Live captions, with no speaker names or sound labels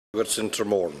I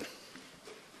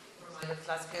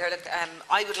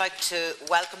would like to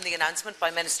welcome the announcement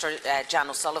by Minister Jan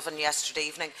O'Sullivan yesterday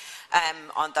evening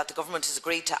that the Government has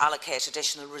agreed to allocate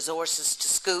additional resources to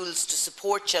schools to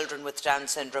support children with Down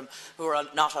syndrome who are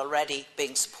not already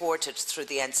being supported through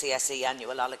the NCSE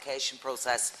annual allocation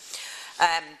process.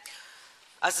 As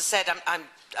I said,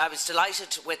 I was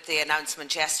delighted with the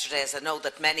announcement yesterday, as I know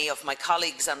that many of my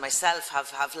colleagues and myself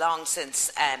have long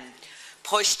since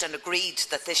pushed and agreed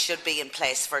that this should be in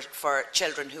place for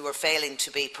children who are failing to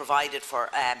be provided for.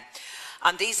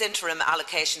 And these interim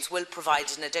allocations will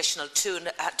provide an additional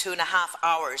 2.5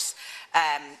 hours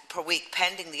per week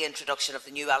pending the introduction of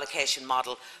the new allocation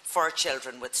model for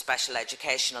children with special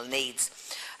educational needs.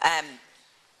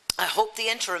 I hope the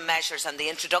interim measures and the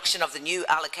introduction of the new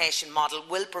allocation model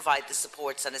will provide the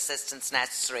supports and assistance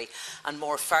necessary and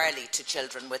more fairly to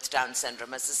children with Down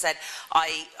syndrome. As I said,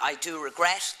 I do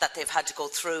regret that they've had to go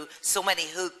through so many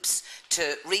hoops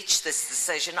to reach this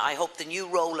decision. I hope the new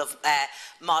role of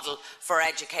model for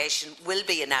education will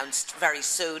be announced very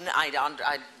soon. I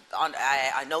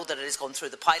know that it is going through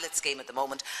the pilot scheme at the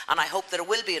moment, and I hope that it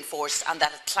will be enforced and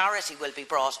that clarity will be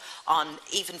brought on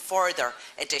even further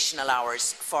additional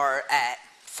hours for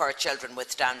children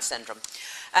with Down syndrome.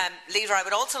 Leader, I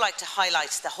would also like to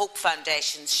highlight the Hope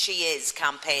Foundation's She Is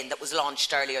campaign that was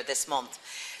launched earlier this month.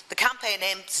 The campaign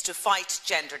aims to fight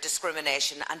gender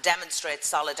discrimination and demonstrate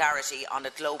solidarity on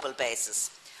a global basis.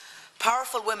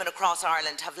 Powerful women across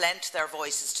Ireland have lent their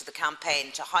voices to the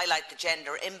campaign to highlight the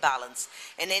gender imbalance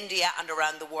in India and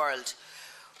around the world.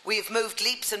 We have moved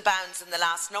leaps and bounds in the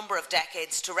last number of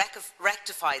decades to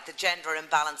rectify the gender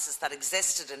imbalances that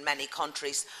existed in many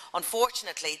countries.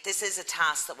 Unfortunately, this is a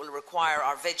task that will require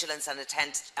our vigilance and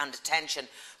attention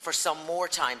for some more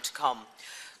time to come.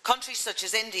 Countries such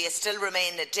as India still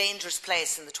remain a dangerous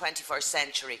place in the 21st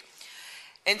century.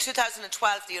 In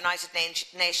 2012, the United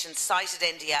Nations cited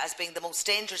India as being the most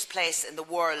dangerous place in the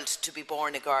world to be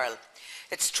born a girl.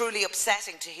 It's truly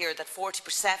upsetting to hear that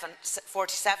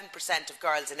 47% of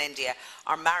girls in India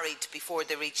are married before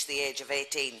they reach the age of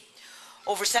 18.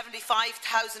 Over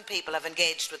 75,000 people have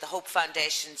engaged with the Hope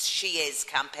Foundation's She Is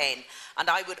campaign,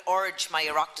 and I would urge my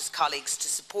Oireachtas colleagues to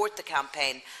support the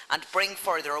campaign and bring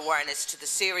further awareness to the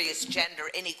serious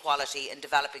gender inequality in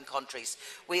developing countries.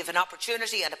 We have an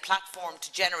opportunity and a platform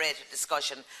to generate a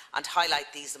discussion and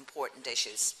highlight these important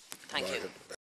issues. Thank you.